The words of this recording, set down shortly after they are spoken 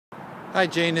Hi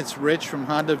Jane, it's Rich from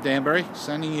Honda of Danbury,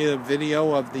 sending you a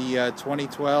video of the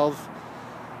 2012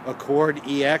 Accord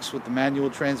EX with the manual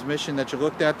transmission that you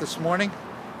looked at this morning.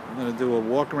 I'm going to do a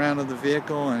walk around of the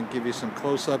vehicle and give you some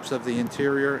close-ups of the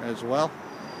interior as well.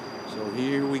 So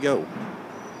here we go.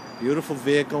 Beautiful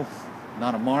vehicle,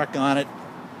 not a mark on it.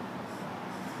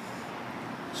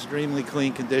 Extremely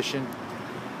clean condition.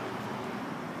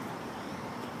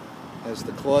 Has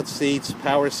the cloth seats,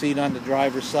 power seat on the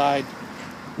driver's side.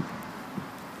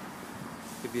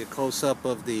 Give you a close-up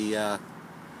of the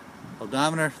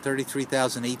odometer,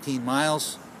 33,018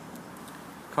 miles.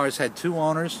 Car's had 2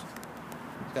 owners.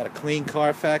 It's got a clean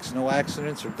Carfax, no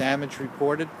accidents or damage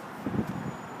reported.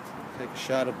 Take a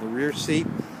shot of the rear seat.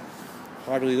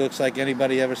 Hardly looks like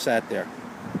anybody ever sat there.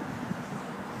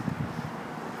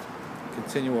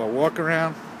 Continue our walk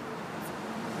around.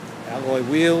 Alloy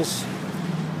wheels.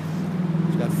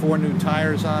 It's got 4 new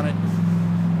tires on it.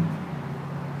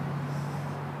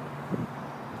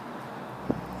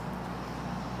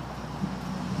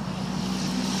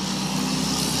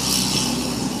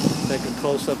 Take a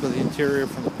close-up of the interior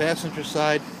from the passenger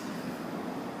side.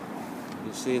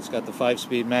 You see it's got the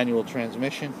 5-speed manual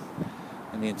transmission,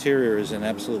 and the interior is in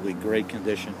absolutely great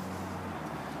condition.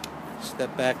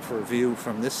 Step back for a view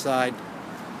from this side.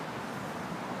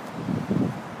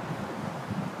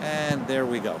 And there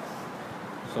we go.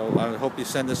 So I hope you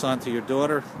send this on to your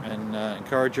daughter and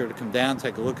encourage her to come down,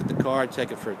 take a look at the car,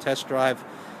 take it for a test drive.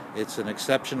 It's an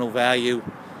exceptional value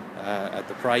at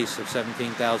the price of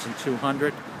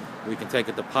 $17,200. We can take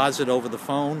a deposit over the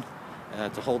phone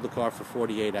to hold the car for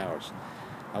 48 hours.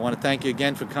 I want to thank you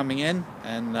again for coming in,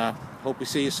 and hope we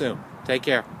see you soon. Take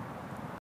care.